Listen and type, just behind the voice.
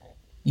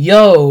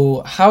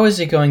Yo, how is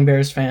it going,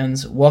 Bears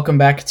fans? Welcome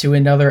back to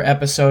another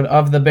episode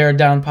of the Bear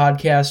Down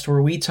Podcast,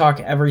 where we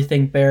talk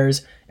everything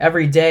Bears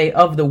every day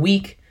of the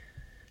week.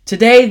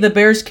 Today, the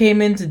Bears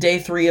came into day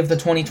 3 of the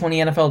 2020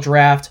 NFL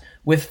Draft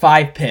with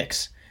 5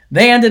 picks.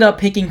 They ended up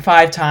picking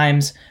 5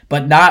 times,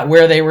 but not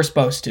where they were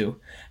supposed to.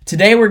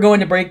 Today, we're going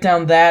to break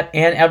down that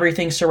and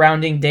everything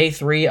surrounding day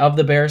 3 of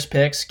the Bears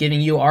picks, giving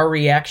you our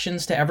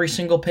reactions to every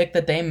single pick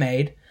that they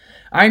made.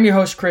 I'm your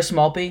host, Chris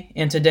Malpe,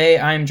 and today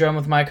I am joined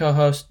with my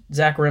co-host,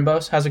 Zach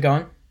Rimbos. How's it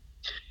going?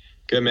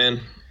 Good,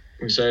 man.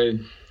 I'm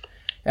excited.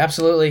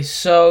 Absolutely.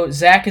 So,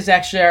 Zach is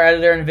actually our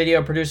editor and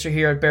video producer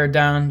here at Bear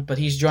Down, but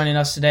he's joining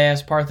us today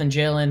as Parth and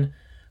Jalen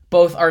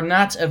both are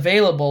not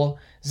available.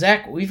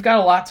 Zach, we've got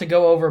a lot to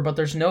go over, but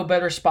there's no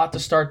better spot to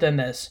start than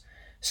this.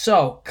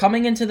 So,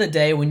 coming into the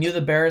day, we knew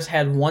the Bears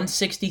had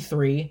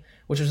 163,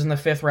 which was in the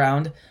 5th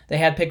round. They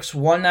had picks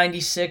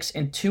 196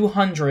 and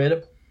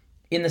 200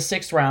 in the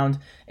 6th round,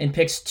 and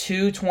picks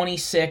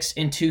 226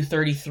 and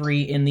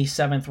 233 in the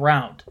 7th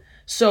round.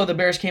 So the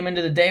Bears came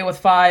into the day with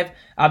 5.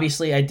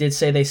 Obviously, I did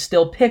say they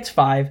still picked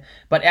 5,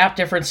 but at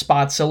different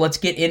spots. So let's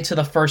get into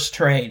the first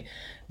trade.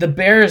 The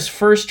Bears'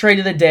 first trade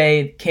of the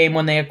day came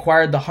when they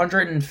acquired the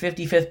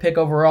 155th pick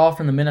overall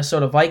from the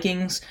Minnesota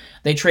Vikings.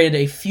 They traded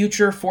a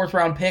future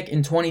 4th-round pick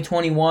in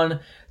 2021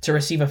 to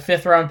receive a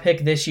 5th-round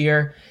pick this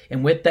year.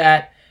 And with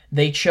that,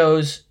 they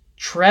chose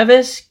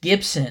Trevis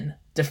Gipson,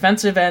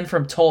 defensive end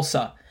from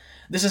Tulsa.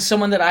 This is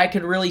someone that I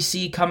could really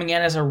see coming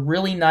in as a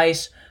really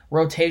nice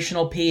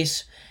rotational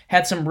piece.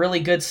 Had some really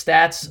good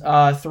stats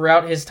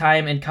throughout his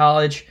time in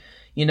college.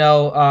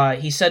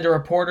 He said to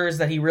reporters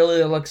that he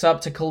really looks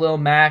up to Khalil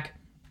Mack.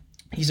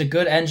 He's a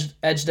good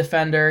edge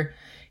defender.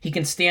 He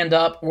can stand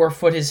up or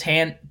put his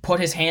hand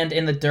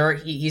in the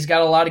dirt. He's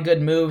got a lot of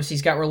good moves.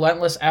 He's got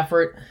relentless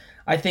effort.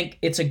 I think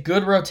it's a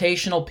good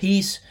rotational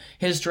piece.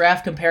 His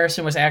draft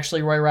comparison was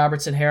actually Roy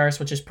Robertson Harris,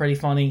 which is pretty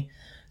funny.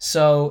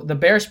 So the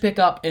Bears pick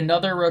up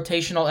another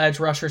rotational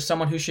edge rusher,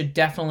 someone who should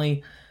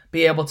definitely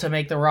be able to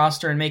make the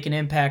roster and make an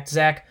impact.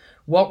 Zach,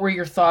 what were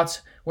your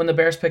thoughts when the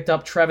Bears picked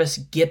up Trevis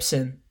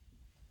Gipson?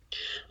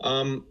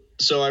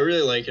 So I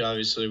really like it.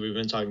 Obviously, we've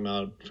been talking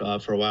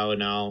about for a while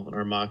now,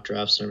 our mock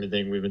drafts and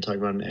everything. We've been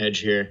talking about an edge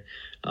here.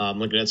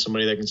 Looking at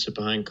somebody that can sit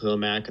behind Khalil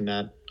Mack and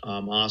that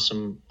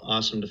awesome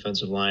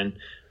defensive line.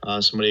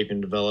 Somebody who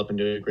can develop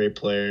into a great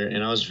player.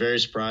 And I was very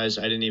surprised.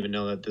 I didn't even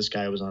know that this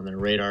guy was on their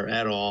radar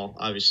at all.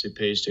 Obviously,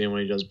 Pace doing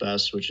what he does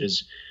best, which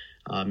is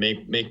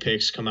make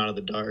picks come out of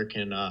the dark,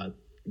 and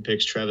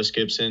picks Trevis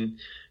Gipson.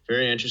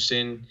 Very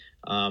interesting.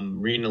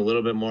 Reading a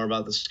little bit more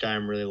about this guy,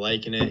 I'm really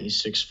liking it.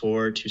 He's 6'4",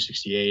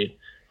 268.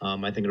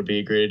 I think it'll be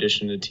a great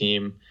addition to the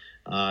team.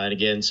 And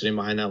again, sitting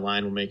behind that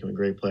line will make him a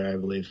great player, I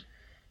believe.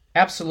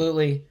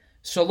 Absolutely.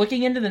 So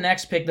looking into the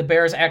next pick, the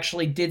Bears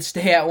actually did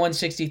stay at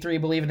 163,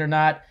 believe it or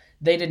not.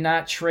 They did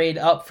not trade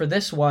up for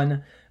this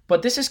one,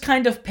 but this is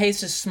kind of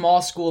Pace's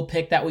small school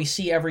pick that we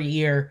see every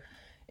year.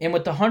 And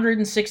with the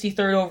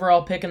 163rd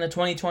overall pick in the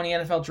 2020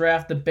 NFL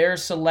Draft, the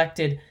Bears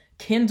selected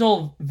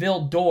Kindle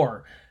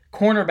Vildor,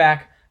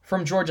 cornerback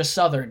from Georgia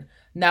Southern.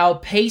 Now,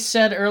 Pace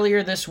said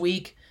earlier this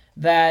week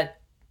that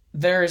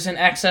there's an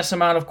excess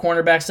amount of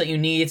cornerbacks that you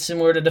need,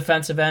 similar to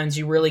defensive ends.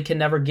 You really can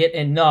never get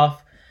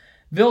enough.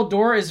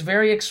 Vildor is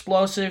very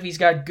explosive. He's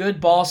got good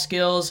ball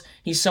skills.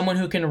 He's someone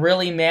who can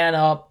really man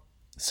up.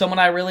 Someone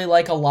I really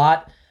like a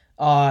lot.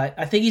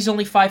 I think he's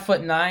only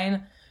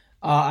 5'9".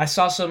 I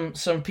saw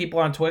some people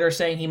on Twitter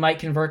saying he might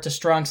convert to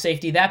strong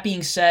safety. That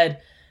being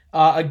said,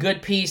 a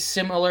good piece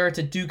similar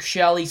to Duke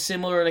Shelley,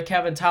 similar to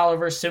Kevin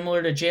Tolliver,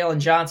 similar to Jalen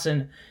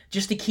Johnson,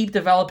 just to keep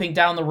developing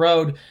down the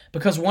road,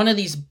 because one of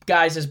these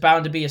guys is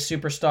bound to be a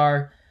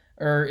superstar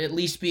or at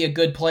least be a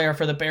good player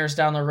for the Bears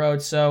down the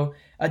road. So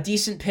a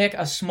decent pick,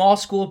 a small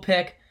school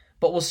pick,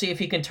 but we'll see if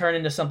he can turn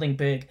into something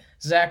big.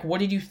 Zach, what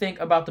did you think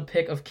about the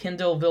pick of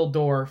Kindle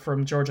Vildor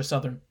from Georgia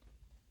Southern?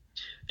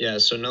 Yeah,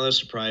 so another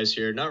surprise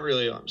here. Not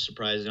really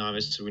surprising.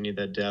 Obviously, we need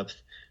that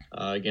depth.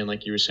 Again,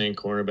 like you were saying,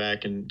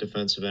 cornerback and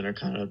defensive end are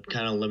kind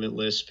of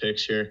limitless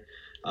picks here.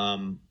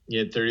 He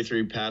had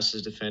 33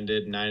 passes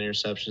defended, 9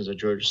 interceptions at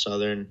Georgia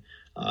Southern.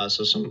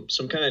 So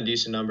some kind of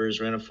decent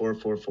numbers. Ran a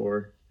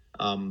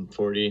 4.44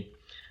 40.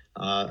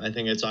 I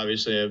think it's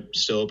obviously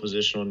still a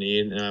positional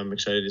need, and I'm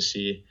excited to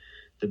see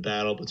the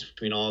battle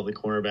between all of the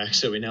cornerbacks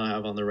that we now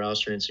have on the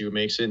roster and see who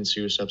makes it and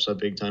see who steps up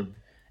big time.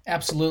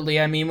 Absolutely.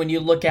 I mean, when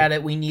you look at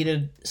it, we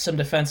needed some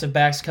defensive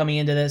backs coming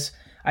into this.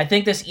 I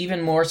think this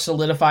even more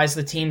solidifies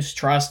the team's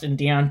trust in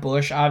Deion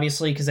Bush,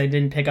 obviously, because they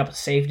didn't pick up a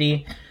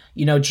safety.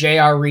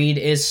 J.R. Reed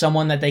is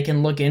someone that they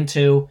can look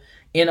into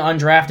in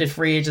undrafted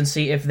free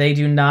agency if he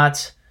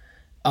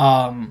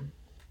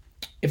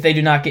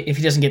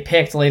doesn't get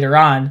picked later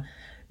on.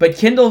 But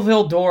Kindle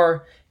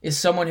Vildor is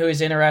someone who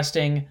is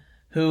interesting,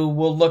 who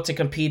will look to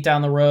compete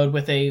down the road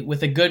with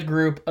a good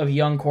group of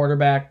young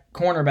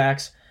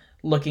cornerbacks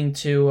looking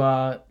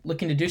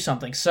to do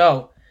something.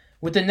 So,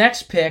 with the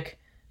next pick,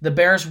 the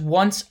Bears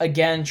once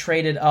again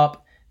traded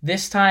up,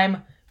 this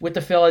time with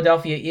the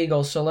Philadelphia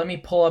Eagles. So let me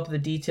pull up the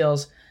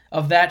details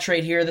of that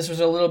trade here. This was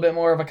a little bit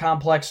more of a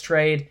complex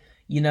trade.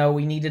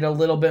 We needed a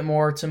little bit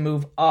more to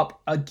move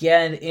up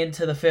again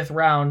into the 5th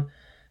round.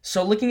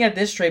 So looking at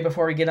this trade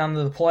before we get on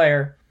to the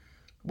player,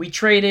 we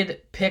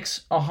traded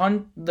picks.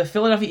 The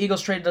Philadelphia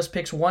Eagles traded us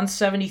picks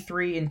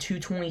 173 and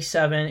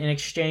 227 in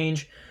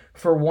exchange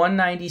for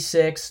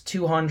 196,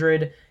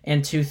 200,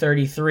 and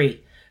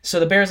 233. So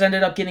the Bears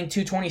ended up getting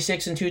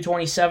 226 and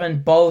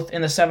 227, both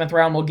in the 7th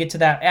round. We'll get to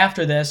that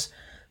after this.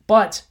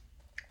 But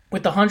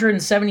with the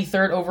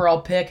 173rd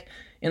overall pick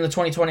in the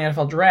 2020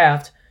 NFL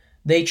Draft,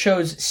 they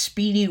chose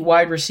speedy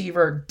wide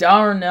receiver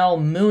Darnell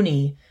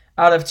Mooney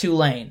out of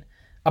Tulane,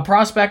 a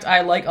prospect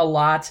I like a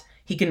lot.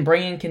 He can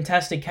bring in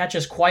contested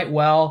catches quite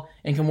well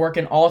and can work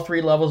in all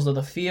 3 levels of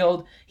the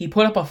field. He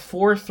put up a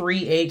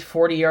 4.38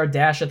 40-yard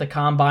dash at the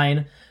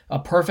combine, a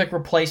perfect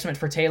replacement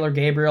for Taylor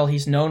Gabriel.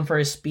 He's known for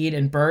his speed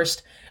and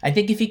burst. I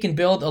think if he can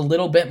build a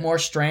little bit more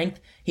strength,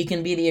 he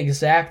can be the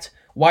exact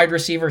wide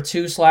receiver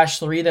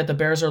 2/3 that the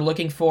Bears are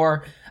looking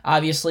for.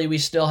 Obviously, we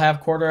still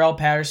have Cordarrelle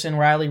Patterson,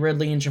 Riley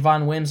Ridley, and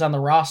Javon Wims on the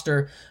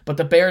roster, but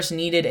the Bears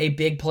needed a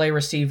big play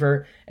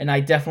receiver, and I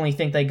definitely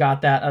think they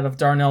got that out of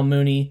Darnell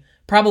Mooney.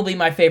 Probably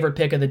my favorite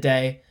pick of the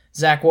day.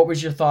 Zach, what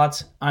was your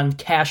thoughts on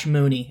Cash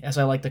Mooney, as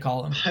I like to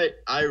call him?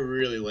 I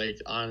really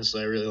liked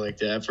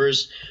it. At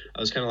first, I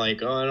was kind of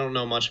like, I don't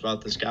know much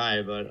about this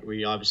guy, but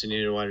we obviously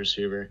needed a wide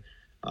receiver.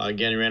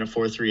 Again, he ran a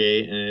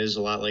 4.38, and it is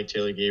a lot like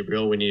Taylor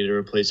Gabriel. We needed to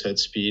replace that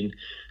speed,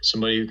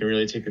 somebody who can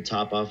really take the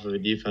top off of a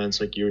defense,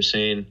 like you were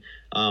saying.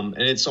 And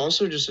it's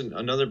also just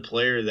another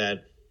player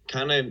that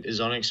kind of is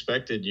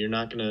unexpected.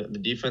 The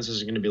defense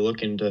isn't going to be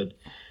looking to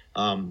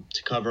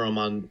cover him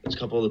on a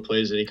couple of the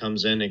plays that he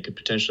comes in and could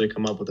potentially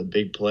come up with a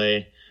big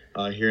play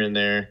here and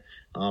there.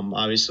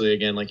 Obviously,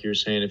 again, like you were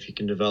saying, if he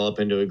can develop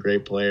into a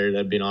great player,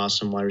 that'd be an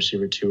awesome wide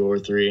receiver 2 or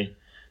 3.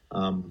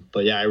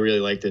 But yeah, I really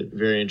liked it.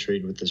 Very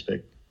intrigued with this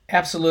pick.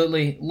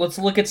 Absolutely. Let's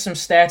look at some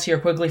stats here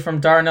quickly from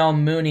Darnell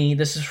Mooney.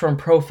 This is from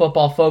Pro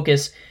Football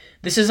Focus.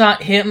 This is on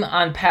him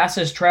on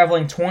passes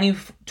traveling 20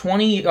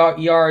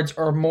 yards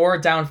or more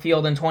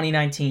downfield in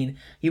 2019.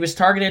 He was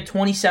targeted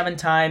 27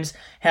 times,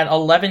 had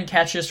 11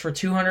 catches for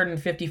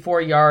 254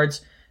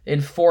 yards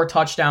and 4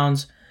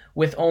 touchdowns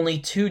with only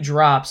 2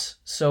 drops.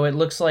 So it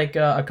looks like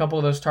a couple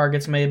of those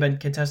targets may have been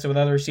contested with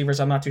other receivers.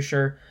 I'm not too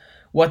sure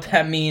what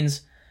that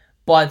means.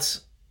 But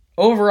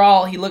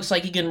overall, he looks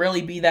like he can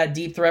really be that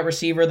deep threat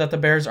receiver that the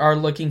Bears are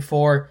looking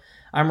for.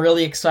 I'm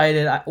really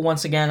excited.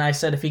 Once again, I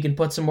said if he can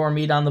put some more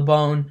meat on the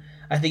bone,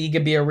 I think he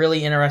could be a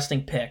really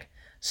interesting pick.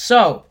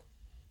 So,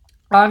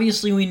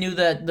 obviously we knew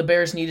that the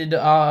Bears needed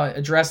to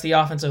address the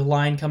offensive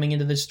line coming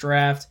into this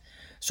draft.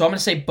 So I'm going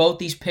to say both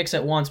these picks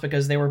at once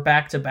because they were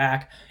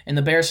back-to-back. And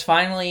the Bears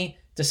finally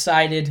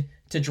decided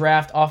to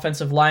draft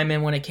offensive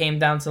linemen when it came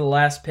down to the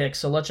last pick.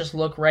 So let's just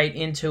look right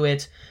into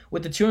it.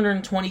 With the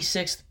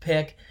 226th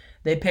pick,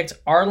 they picked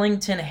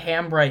Arlington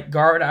Hambright,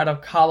 guard out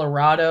of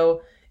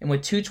Colorado. And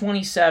with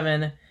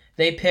 227,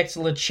 they picked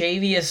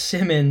Lachavious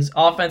Simmons,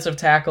 offensive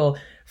tackle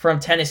from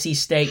Tennessee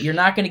State. You're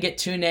not going to get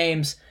 2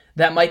 names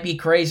that might be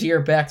crazier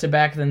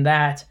back-to-back than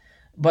that.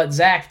 But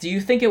Zach, do you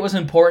think it was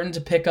important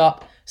to pick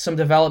up some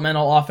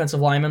developmental offensive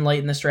linemen late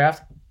in this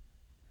draft?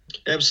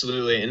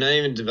 Absolutely, and not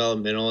even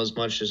developmental as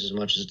much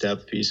as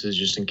depth pieces,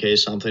 just in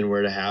case something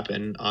were to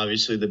happen.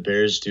 Obviously, the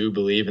Bears do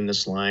believe in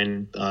this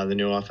line. The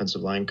new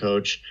offensive line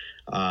coach,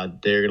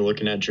 they're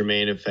looking at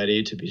Germain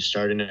Ifedi to be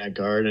starting at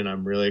guard, and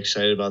I'm really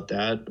excited about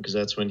that because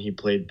that's when he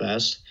played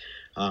best.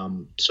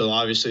 So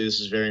obviously, this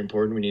is very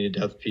important. We needed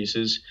depth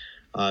pieces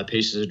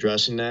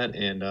addressing that,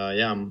 and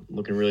I'm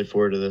looking really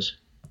forward to this.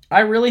 I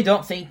really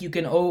don't think you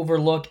can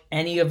overlook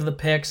any of the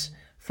picks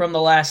from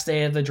the last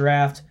day of the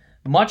draft,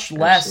 much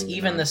less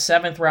even the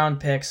 7th round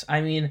picks.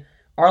 I mean,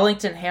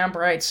 Arlington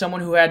Hambright,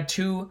 someone who had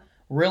 2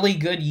 really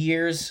good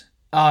years.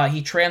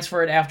 He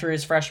transferred after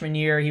his freshman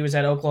year. He was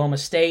at Oklahoma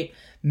State,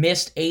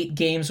 missed 8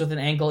 games with an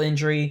ankle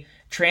injury,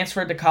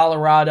 transferred to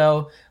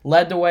Colorado,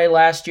 led the way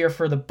last year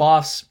for the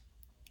Buffs.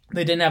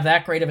 They didn't have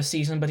that great of a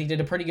season, but he did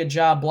a pretty good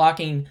job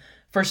blocking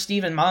for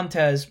Steven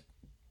Montez,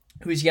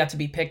 who's yet to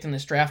be picked in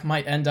this draft,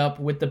 might end up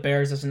with the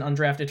Bears as an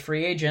undrafted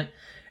free agent.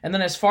 And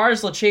then as far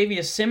as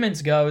Lachavious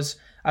Simmons goes,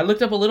 I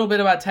looked up a little bit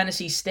about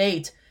Tennessee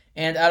State,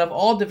 and out of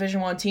all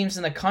Division I teams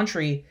in the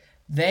country,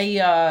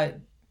 they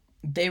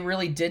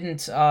really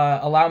didn't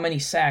allow many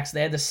sacks.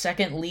 They had the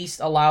 2nd least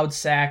allowed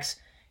sacks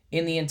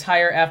in the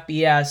entire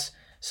FBS,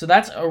 so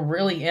that's a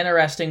really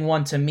interesting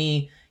one to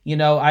me.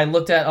 I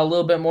looked at a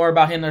little bit more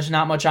about him. There's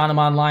not much on him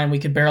online. We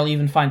could barely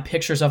even find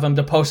pictures of him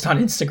to post on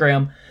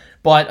Instagram.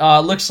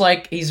 But looks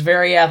like he's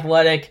very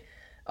athletic,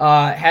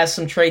 has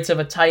some traits of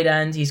a tight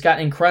end. He's got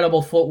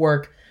incredible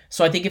footwork.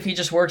 So I think if he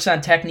just works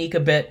on technique a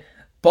bit,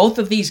 both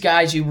of these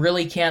guys you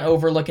really can't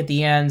overlook at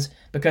the ends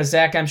because,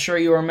 Zach, I'm sure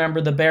you remember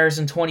the Bears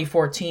in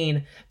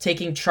 2014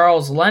 taking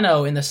Charles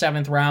Leno in the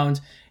 7th round.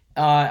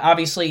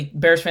 Obviously,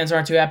 Bears fans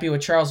aren't too happy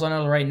with Charles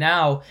Leno right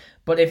now,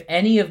 but if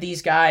any of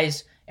these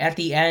guys at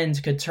the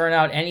end could turn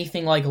out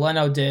anything like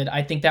Leno did,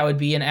 I think that would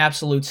be an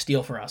absolute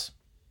steal for us.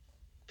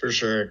 For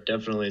sure,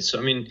 definitely. So,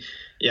 I mean,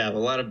 yeah, a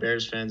lot of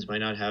Bears fans might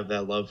not have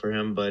that love for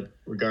him, but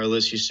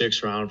regardless, he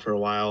sticks around for a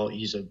while.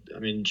 I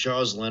mean,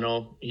 Charles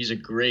Leno, he's a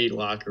great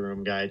locker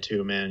room guy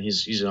too, man.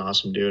 He's an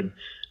awesome dude.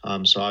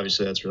 So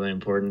obviously that's really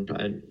important.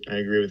 I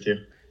agree with you.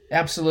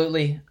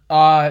 Absolutely.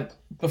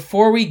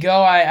 Before we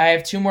go, I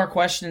have two more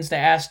questions to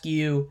ask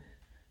you.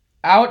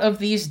 Out of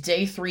these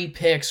day 3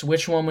 picks,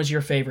 which one was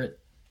your favorite?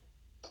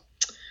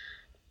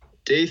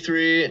 Day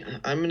 3,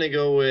 I'm gonna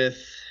go with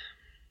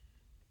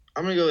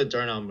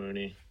Darnell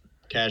Mooney,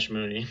 Cash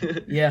Mooney.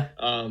 Yeah.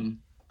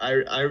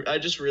 I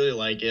just really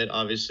like it.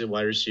 Obviously,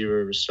 wide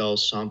receiver was still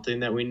something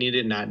that we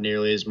needed, not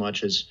nearly as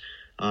much as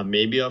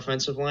maybe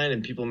offensive line,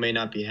 and people may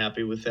not be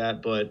happy with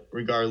that. But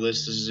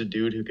regardless, this is a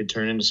dude who could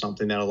turn into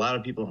something that a lot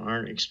of people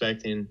aren't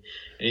expecting. And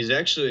he's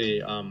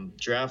actually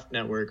Draft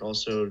Network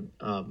also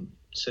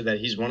said that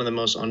he's one of the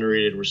most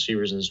underrated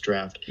receivers in this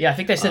draft. Yeah, I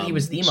think they said he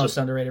was the most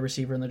underrated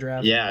receiver in the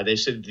draft. Yeah, they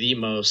said the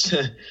most.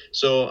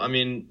 So, I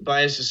mean,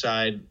 bias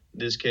aside,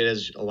 this kid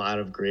has a lot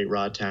of great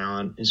raw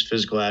talent. His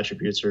physical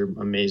attributes are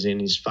amazing.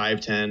 He's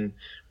 5'10",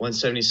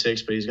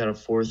 176, but he's got a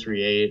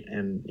 4.38,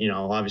 and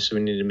obviously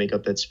we need to make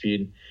up that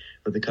speed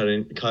with the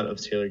cut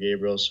of Taylor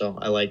Gabriel. So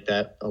I like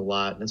that a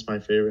lot. That's my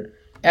favorite.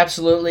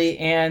 Absolutely,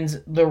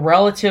 and the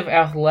relative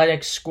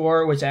athletic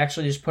score was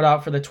actually just put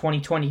out for the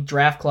 2020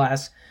 draft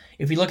class.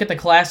 If you look at the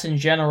class in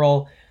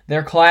general,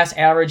 their class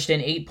averaged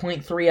an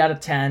 8.3 out of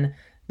 10.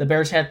 The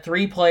Bears had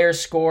 3 players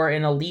score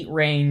in elite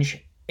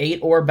range, 8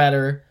 or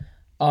better.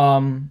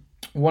 One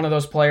of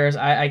those players,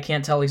 I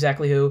can't tell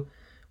exactly who,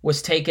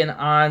 was taken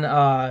on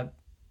the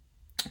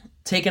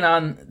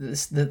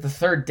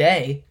third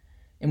day,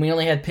 and we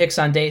only had picks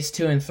on days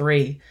 2 and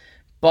 3.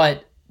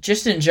 But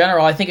just in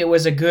general, I think it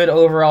was a good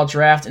overall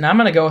draft, and I'm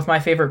going to go with my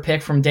favorite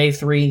pick from day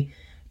 3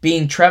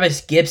 being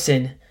Trevis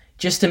Gipson,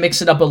 just to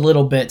mix it up a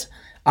little bit.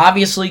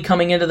 Obviously,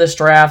 coming into this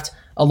draft,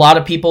 a lot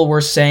of people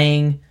were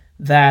saying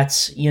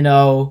that,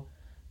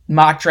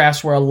 mock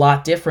drafts were a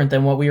lot different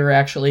than what we were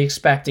actually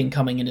expecting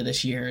coming into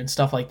this year and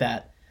stuff like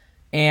that.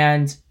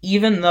 And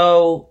even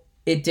though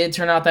it did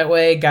turn out that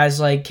way, guys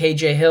like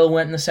KJ Hill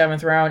went in the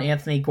 7th round,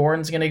 Anthony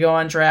Gordon's going to go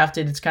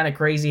undrafted. It's kind of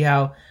crazy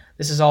how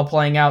this is all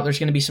playing out. There's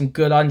going to be some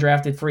good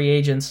undrafted free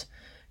agents.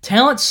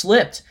 Talent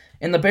slipped,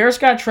 and the Bears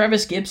got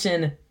Trevis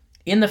Gipson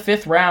in the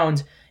 5th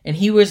round, and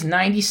he was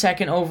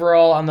 92nd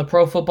overall on the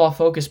Pro Football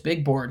Focus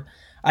big board.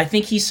 I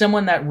think he's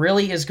someone that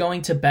really is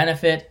going to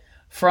benefit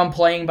from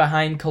playing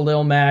behind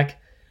Khalil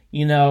Mack.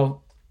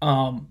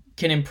 Can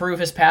improve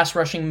his pass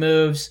rushing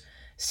moves.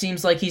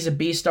 Seems like he's a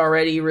beast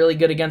already, really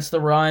good against the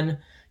run.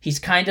 He's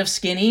kind of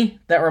skinny.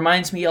 That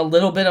reminds me a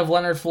little bit of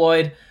Leonard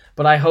Floyd,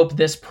 but I hope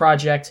this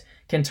project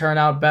can turn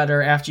out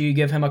better after you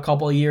give him a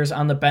couple of years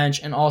on the bench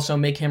and also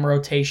make him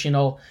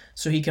rotational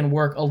so he can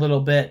work a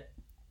little bit.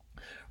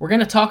 We're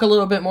going to talk a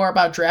little bit more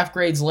about draft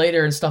grades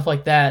later and stuff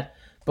like that.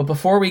 But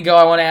before we go,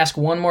 I want to ask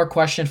one more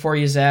question for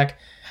you, Zach.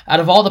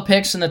 Out of all the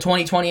picks in the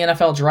 2020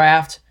 NFL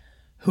Draft,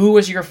 who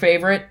was your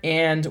favorite?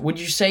 And would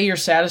you say you're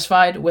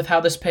satisfied with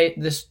how this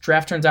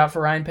draft turns out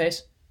for Ryan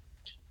Pace?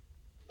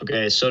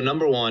 Okay, so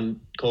number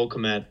 1, Cole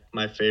Kmet,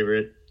 my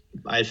favorite.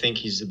 I think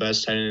he's the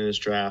best tight end in this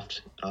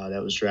draft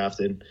that was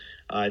drafted.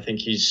 I think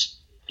he's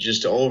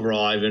just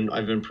overall,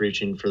 I've been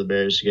preaching for the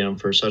Bears to get him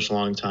for such a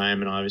long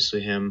time, and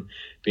obviously him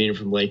being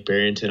from Lake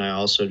Barrington, I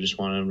also just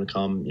wanted him to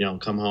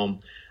come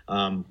home.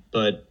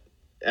 But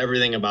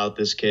everything about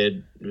this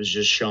kid was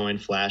just showing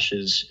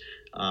flashes,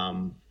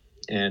 and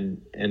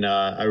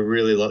I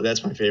really love.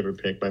 That's my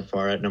favorite pick by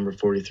far at number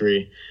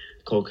 43,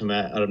 Cole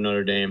Kmet out of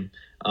Notre Dame.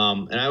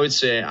 And I would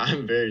say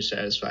I'm very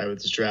satisfied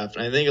with this draft,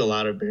 and I think a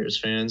lot of Bears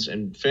fans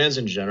and fans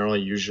in general,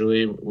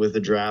 usually with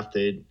the draft,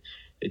 they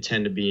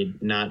tend to be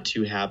not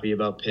too happy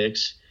about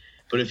picks.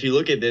 But if you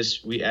look at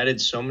this, we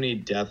added so many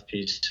depth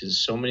pieces,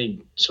 so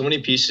many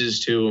pieces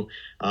to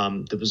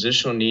the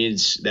positional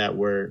needs that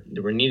were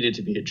needed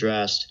to be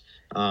addressed.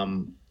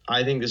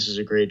 I think this is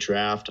a great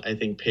draft. I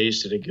think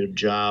Pace did a good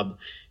job.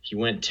 He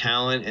went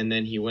talent and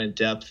then he went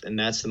depth, and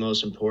that's the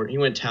most important. He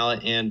went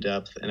talent and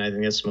depth, and I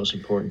think that's the most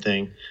important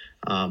thing.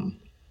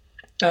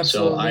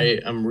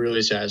 Absolutely. So I'm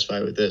really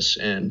satisfied with this,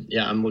 and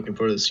yeah, I'm looking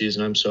forward to the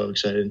season. I'm so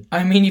excited.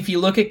 I mean, if you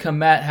look at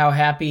Kmet, how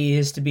happy he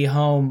is to be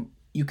home,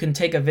 you can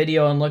take a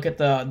video and look at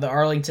the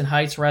Arlington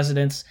Heights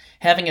residents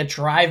having a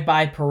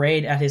drive-by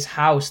parade at his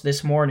house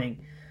this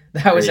morning.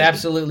 That was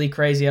absolutely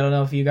crazy. I don't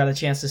know if you got a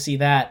chance to see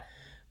that.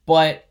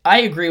 But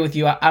I agree with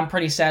you. I'm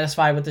pretty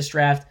satisfied with this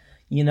draft.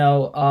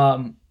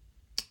 I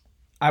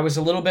was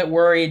a little bit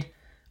worried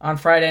on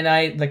Friday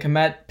night. The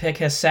Kmet pick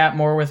has sat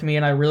more with me,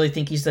 and I really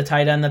think he's the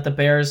tight end that the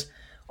Bears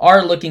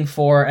are looking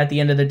for at the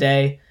end of the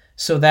day.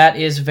 So that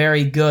is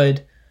very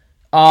good.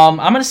 I'm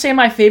going to say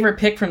my favorite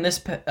pick from this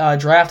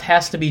draft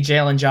has to be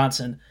Jalen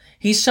Johnson.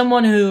 He's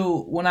someone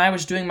who, when I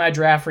was doing my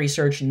draft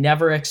research,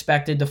 never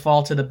expected to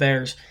fall to the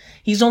Bears.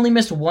 He's only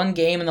missed 1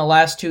 game in the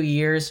last 2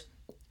 years,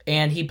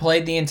 and he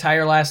played the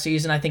entire last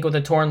season, I think, with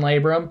a torn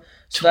labrum.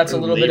 So that's a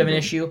little bit of an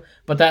issue.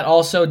 But that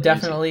also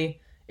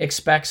definitely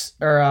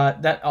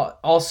that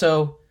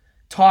also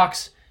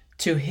talks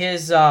to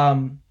his,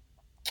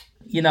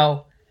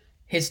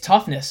 his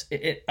toughness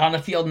on the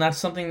field, and that's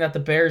something that the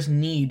Bears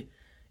need,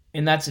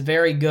 and that's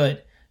very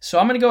good. So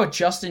I'm going to go with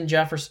Justin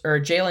Jefferson or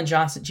Jalen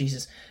Johnson.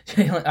 Jesus,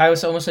 I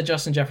was almost said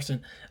Justin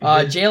Jefferson.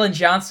 Jalen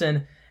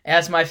Johnson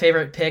as my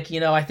favorite pick.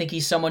 I think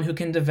he's someone who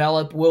can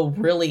develop, will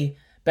really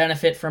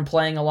benefit from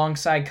playing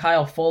alongside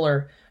Kyle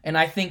Fuller, and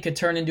I think could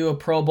turn into a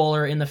Pro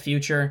Bowler in the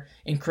future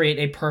and create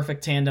a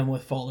perfect tandem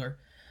with Fuller.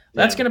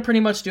 That's going to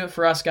pretty much do it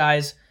for us,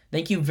 guys.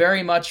 Thank you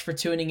very much for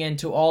tuning in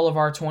to all of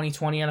our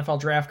 2020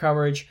 NFL draft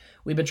coverage.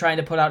 We've been trying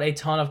to put out a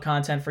ton of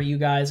content for you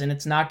guys, and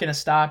it's not going to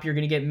stop. You're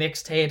going to get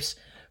mixtapes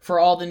for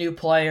all the new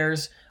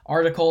players,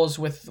 articles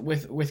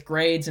with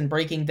grades and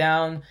breaking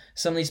down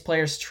some of these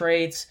players'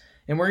 traits,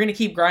 and we're going to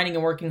keep grinding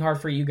and working hard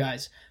for you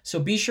guys. So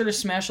be sure to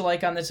smash a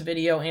like on this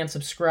video and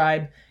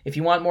subscribe. If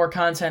you want more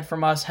content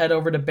from us, head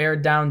over to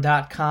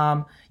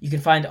beardown.com. You can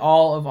find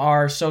all of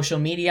our social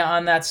media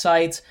on that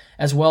site,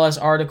 as well as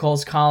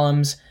articles,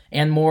 columns,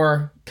 and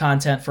more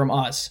content from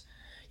us.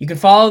 You can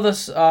follow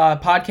this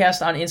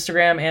podcast on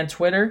Instagram and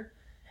Twitter,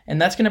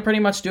 and that's going to pretty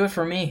much do it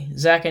for me.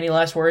 Zach, any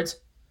last words?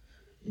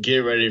 Get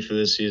ready for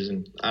this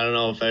season. I don't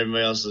know if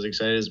everybody else is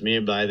excited as me,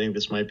 but I think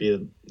this might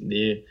be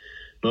the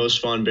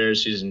most fun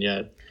Bears season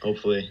yet,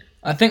 hopefully.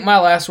 I think my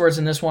last words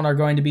in this one are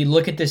going to be,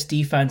 look at this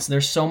defense.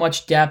 There's so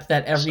much depth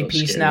at every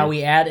piece now.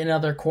 We add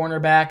another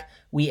cornerback.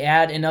 We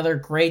add another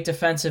great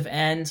defensive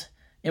end.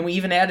 And we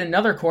even add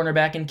another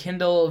cornerback in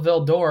Kindle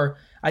Vildor.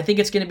 I think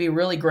it's going to be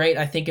really great.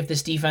 I think if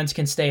this defense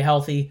can stay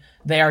healthy,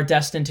 they are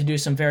destined to do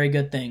some very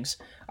good things.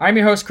 I'm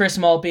your host, Chris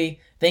Malpe.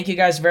 Thank you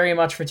guys very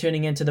much for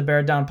tuning in to the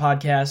Bear Down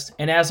podcast.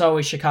 And as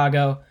always,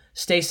 Chicago,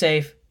 stay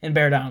safe and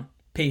bear down.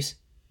 Peace.